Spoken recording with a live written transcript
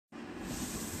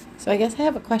So I guess I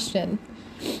have a question.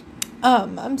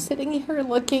 I'm sitting here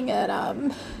looking at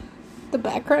the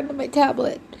background of my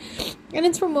tablet, and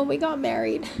it's from when we got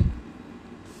married.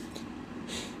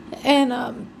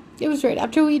 And it was right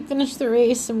after we'd finished the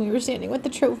race and we were standing with the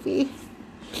trophy.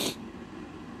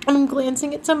 And I'm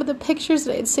glancing at some of the pictures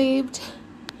that I had saved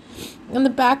in the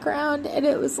background, and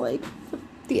it was like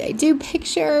the I do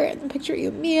picture, and the picture of you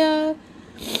and Mia,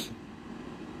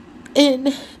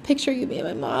 and picture of you, me and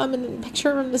my mom, and then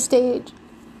picture on the stage.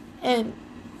 And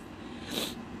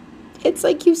it's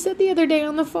like you said the other day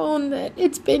on the phone that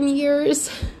it's been years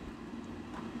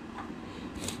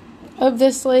of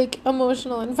this like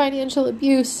emotional and financial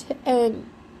abuse, and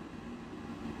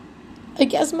I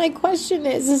guess my question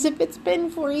is if it's been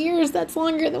 4 years, that's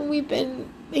longer than we've been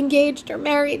engaged or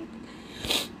married.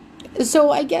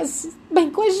 So I guess my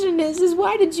question is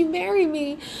why did you marry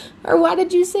me? Or why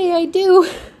did you say I do?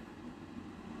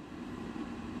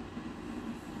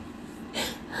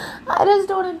 I just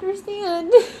don't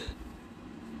understand.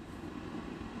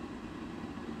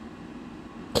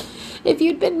 If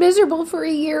you'd been miserable for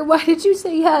a year, why did you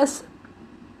say yes?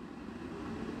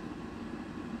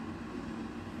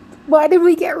 Why did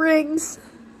we get rings?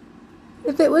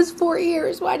 If it was 4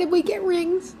 years, why did we get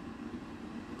rings?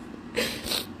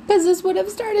 Because this would have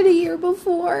started a year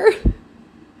before.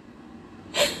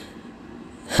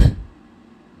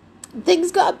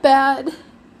 Things got bad.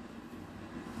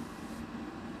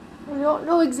 I don't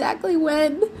know exactly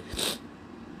when.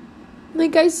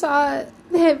 Like I saw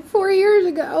it 4 years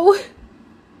ago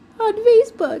on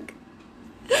Facebook.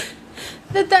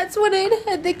 That's when I'd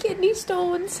had the kidney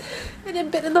stones and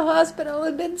had been in the hospital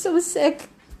and been so sick.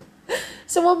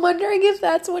 So I'm wondering if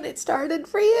that's when it started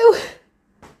for you.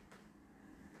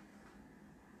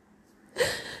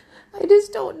 I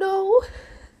just don't know.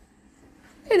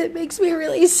 And it makes me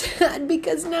really sad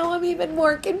because now I'm even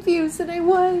more confused than I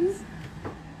was.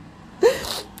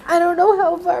 I don't know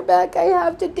how far back I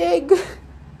have to dig.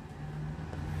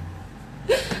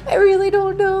 I really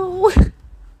don't know. And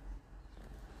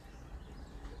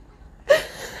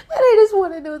I just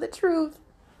want to know the truth.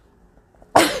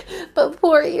 But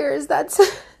 4 years, that's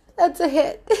a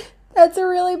hit. That's a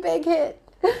really big hit.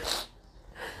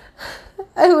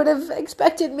 I would have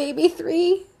expected maybe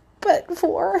 3, but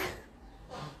 4.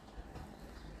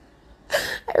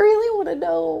 I really want to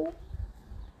know.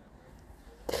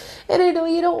 And I know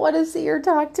you don't want to see or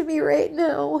talk to me right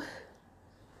now.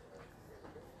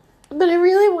 But I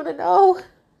really want to know.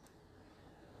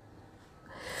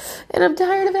 And I'm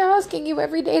tired of asking you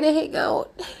every day to hang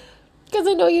out. Because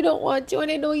I know you don't want to, and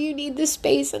I know you need the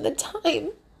space and the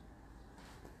time.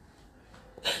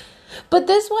 But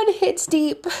this one hits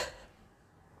deep.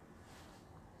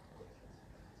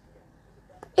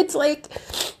 It's like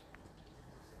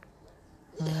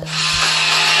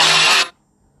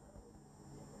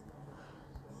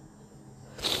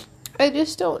I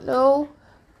just don't know.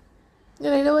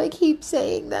 And I know I keep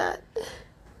saying that.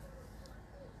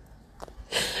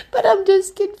 But I'm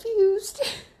just confused.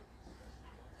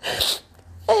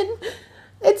 And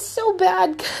it's so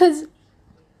bad because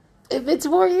if it's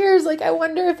 4 years, like I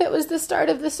wonder if it was the start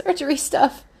of the surgery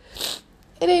stuff.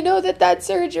 And I know that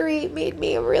surgery made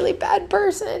me a really bad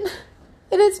person.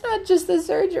 And it's not just the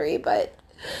surgery, but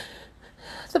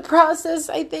the process,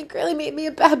 I think, really made me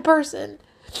a bad person.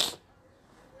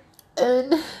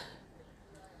 And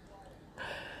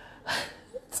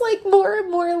it's like more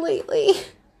and more lately.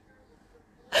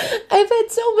 I've had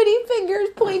so many fingers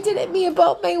pointed at me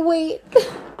about my weight.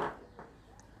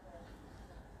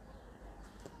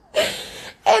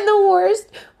 And the worst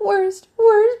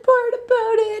part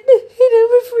about it, and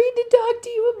I'm afraid to talk to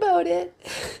you about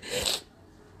it,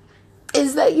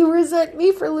 is that you resent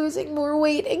me for losing more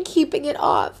weight and keeping it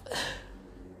off.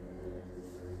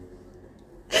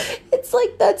 It's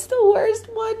like that's the worst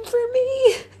one for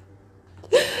me.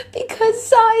 Because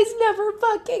size never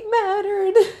fucking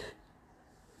mattered.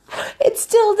 It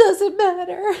still doesn't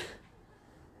matter.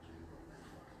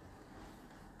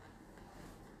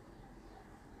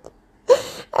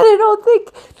 And I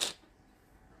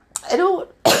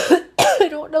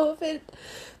don't know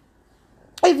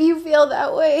if you feel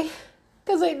that way.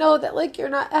 Because I know that, like, you're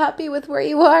not happy with where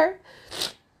you are.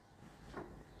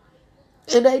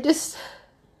 And I guess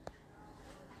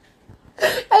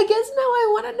now I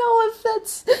want to know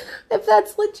if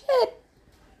that's legit.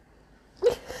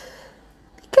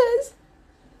 Because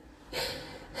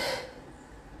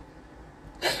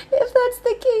if that's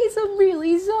the case, I'm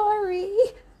really sorry.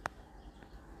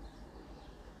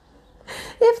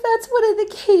 If that's one of the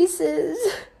cases.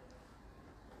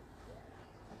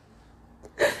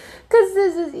 Because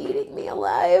this is eating me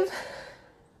alive.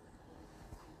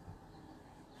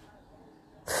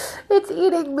 It's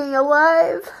eating me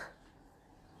alive.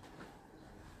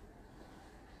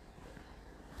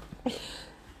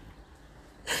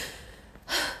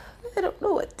 I don't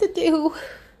know what to do.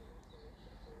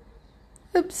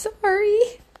 I'm sorry.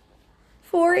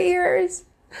 4 years.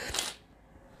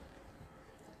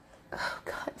 Oh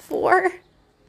God, 4.